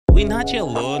We not your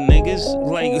little niggas.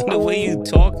 Like, the way you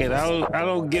talking, I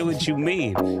don't get what you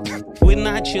mean. We're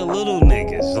not your little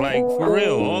niggas. Like, for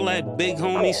real, all that big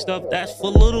homie stuff, that's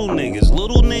for little niggas.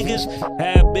 Little niggas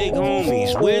have big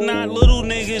homies. We're not little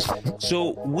niggas,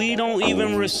 so we don't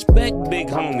even respect big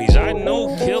homies. I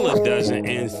know Killer doesn't,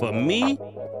 and for me,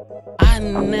 I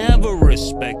never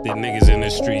respected niggas in the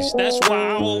streets. That's why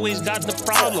I always got the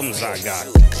problems I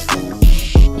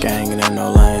got. Gang and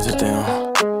no lanes with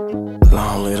them.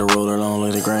 Long live the ruler, long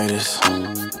live the greatest.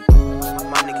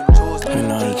 You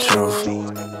know the truth.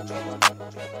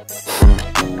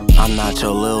 I'm not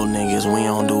your little niggas, we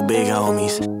don't do big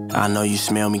homies. I know you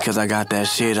smell me cause I got that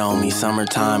shit on me.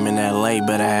 Summertime in LA,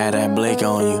 better have that blick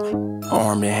on you.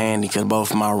 Armed and handy cause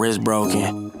both of my wrists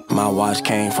broken. My watch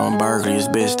came from Berkeley, this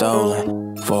bitch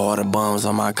stolen. For all the bums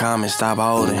on my comments, stop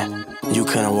holding. You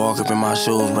couldn't walk up in my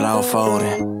shoes without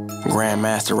folding.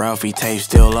 Grandmaster Ralfy tape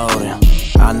still loading.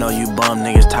 I know you bum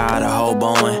niggas tired of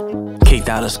hoboing. Kicked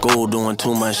out of school doing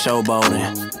too much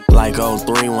showboating. Like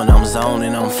 03 when I'm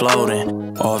zoning, I'm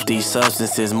floating. Off these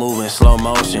substances moving slow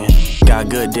motion. Got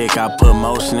good dick, I put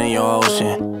motion in your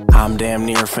ocean. I'm damn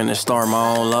near finna start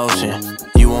my own lotion.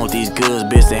 You want these goods,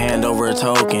 bitch, to hand over a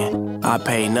token. I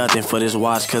paid nothing for this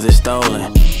watch cause it's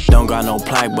stolen. Don't got no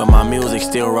plaque but my music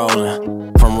still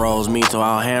rolling. From Rose Meat to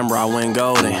Alhambra I went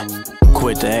golden.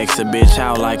 Quit to X a bitch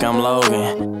out like I'm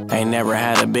Logan. Ain't never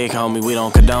had a big homie, we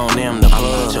don't condone them. The plug.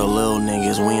 I'm not your little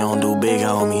niggas, we don't do big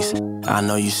homies. I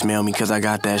know you smell me cause I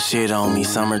got that shit on me.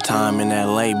 Summertime in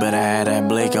LA, better have that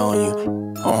blick on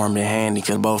you. Armed and handy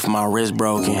cause both of my wrists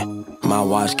broken. My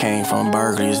watch came from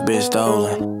Berkeley, this bitch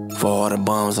stolen. For all the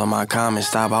bums on my comments,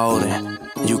 stop holding.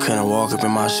 You couldn't walk up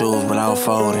in my shoes without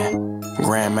folding.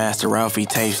 Grandmaster Ralfy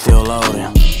tape still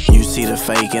loading. You see the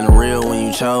fake and the real when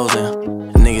you chosen.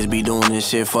 Niggas be doing this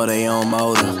shit for their own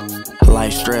motive.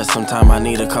 Life stress, sometimes I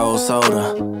need a cold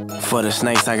soda. For the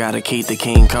snakes, I gotta keep the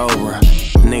king cobra.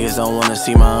 Niggas don't wanna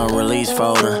see my unreleased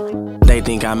folder. They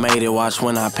think I made it, watch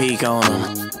when I peek on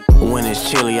them. When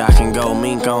it's chilly, I can go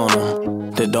mink on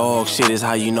them. The dog shit is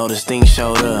how you know the stink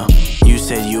showed up. You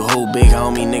said you who, big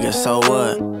homie, nigga, so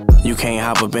what? You can't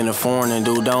hop up in the foreign and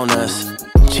do donuts.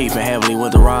 Cheap and heavily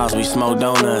with the rods, we smoke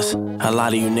donuts. A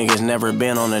lot of you niggas never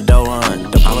been on a dough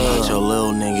hunt. I'm not your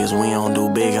little niggas, we don't do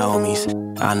big homies.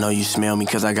 I know you smell me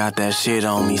cause I got that shit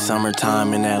on me.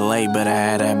 Summertime in LA, better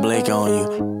have that blick on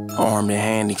you. Armed and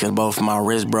handy cause both of my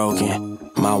wrists broken.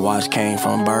 My watch came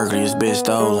from Berkeley, this bitch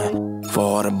stolen. For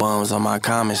all the bums on my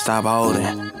comments, stop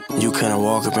holding. You couldn't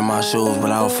walk up in my shoes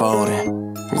without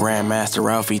folding. Grandmaster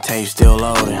Ralfy tape still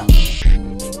loading.